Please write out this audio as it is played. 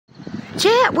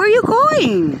Chat, where are you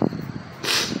going?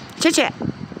 Chat.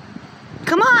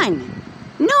 Come on.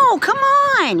 No, come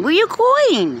on. Where are you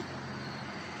going?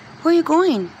 Where are you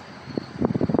going?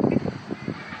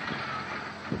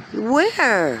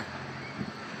 Where?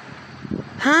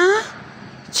 Huh?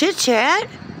 Chit-chat?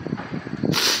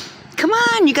 Come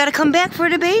on, you gotta come back for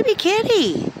the baby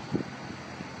kitty.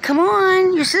 Come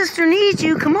on, your sister needs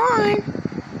you. Come on.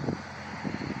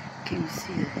 Can you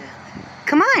see that?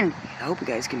 Come on. I hope you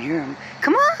guys can hear him.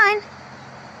 Come on.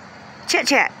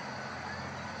 Chat.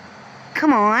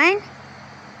 Come on.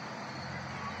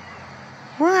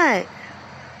 What?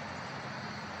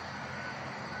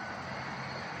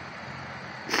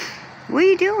 What are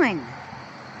you doing?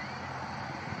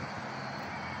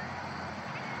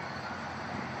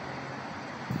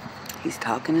 He's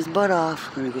talking his butt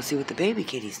off. Let me go see what the baby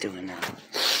kitty's doing now.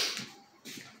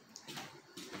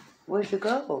 Where'd you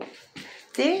go?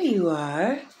 There you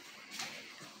are.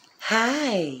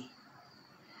 Hi.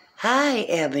 Hi,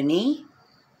 Ebony.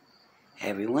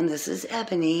 Everyone, this is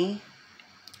Ebony.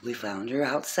 We found her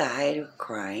outside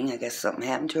crying. I guess something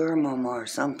happened to her mama or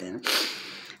something.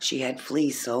 She had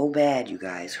fleas so bad, you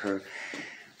guys. Her,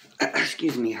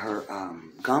 excuse me, her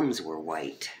gums were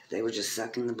white. They were just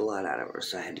sucking the blood out of her.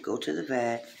 So I had to go to the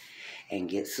vet and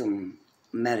get some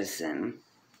medicine.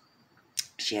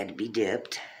 She had to be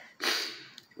dipped.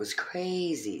 It was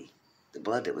crazy, the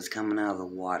blood that was coming out of the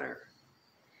water.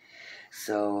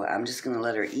 So I'm just going to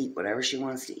let her eat whatever she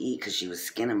wants to eat because she was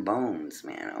skin and bones,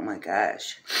 man. Oh my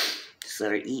gosh. Just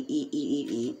let her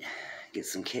eat. Get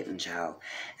some kitten chow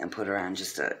and put her on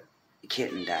just a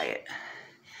kitten diet.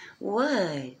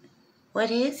 What? What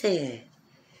is it?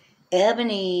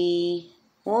 Ebony.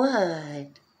 What?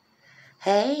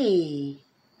 Hey.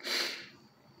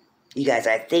 You guys,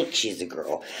 I think she's a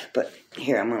girl. But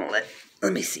here, I'm going to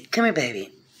let me see. Come here,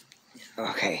 baby.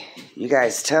 Okay, you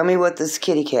guys, tell me what this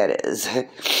kitty cat is.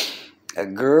 A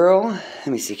girl? Let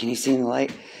me see, can you see in the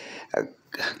light?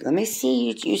 Let me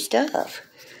see your stuff.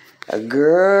 A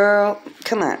girl?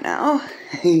 Come on now.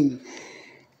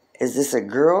 Is this a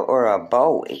girl or a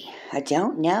boy? I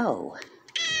don't know.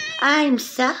 I'm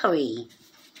sorry.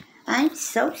 I'm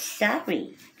so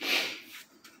sorry.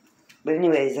 But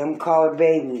anyways, I'm called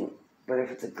baby. But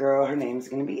if it's a girl, her name's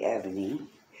going to be Ebony.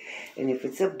 And if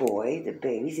it's a boy, the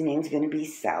baby's name's going to be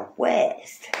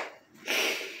Southwest.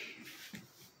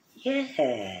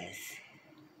 Yes.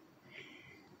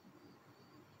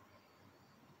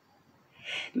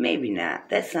 Maybe not.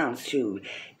 That sounds too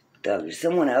thuggish.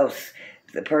 Someone else,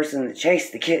 the person that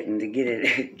chased the kitten to get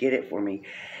it for me,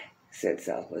 said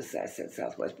Southwest. I said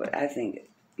Southwest. But I think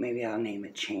maybe I'll name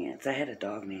it Chance. I had a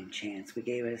dog named Chance. We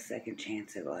gave it a second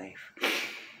chance at life.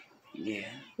 Yeah.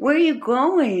 Where are you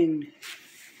going?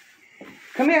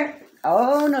 Come here.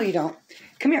 Oh, no, you don't.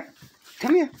 Come here.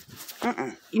 Come here.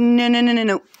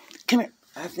 No. Come here.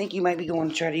 I think you might be going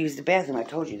to try to use the bathroom. I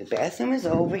told you the bathroom is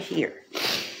over here.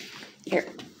 Here.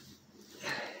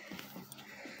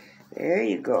 There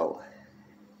you go.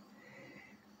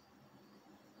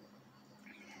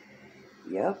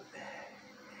 Yep.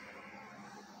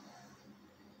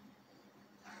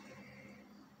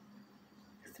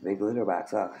 It's a big litter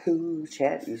box. Oh, who?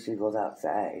 Chad usually goes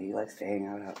outside. He likes to hang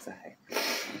out outside.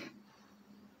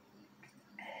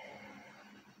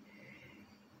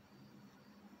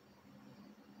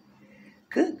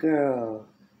 Good girl.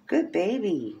 Good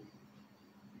baby.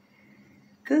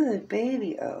 Good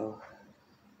baby. Uh-oh.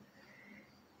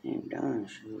 And done,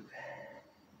 shoot.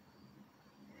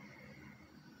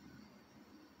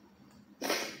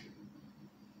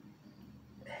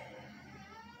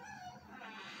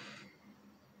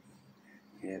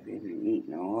 Yeah, baby,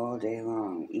 eating all day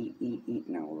long. Eat,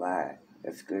 no lie.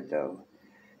 That's good, though.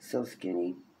 So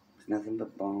skinny. It's nothing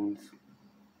but bones.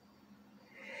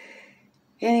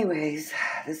 Anyways,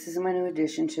 this is my new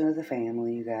addition to the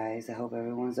family, you guys. I hope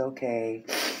everyone's okay.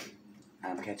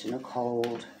 I'm catching a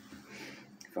cold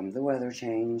from the weather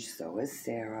change. So is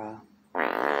Sarah.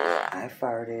 I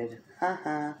farted.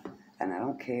 Haha. And I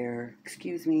don't care.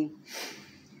 Excuse me.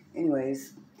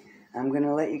 Anyways, I'm going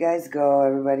to let you guys go.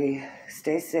 Everybody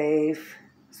stay safe.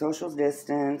 Social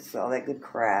distance. All that good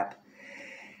crap.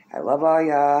 I love all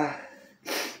y'all.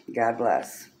 God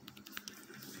bless.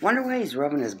 Wonder why he's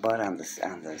rubbing his butt on this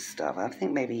stuff. I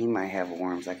think maybe he might have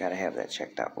worms. I gotta have that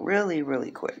checked out really, really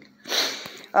quick.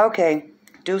 Okay,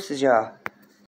 deuces, y'all.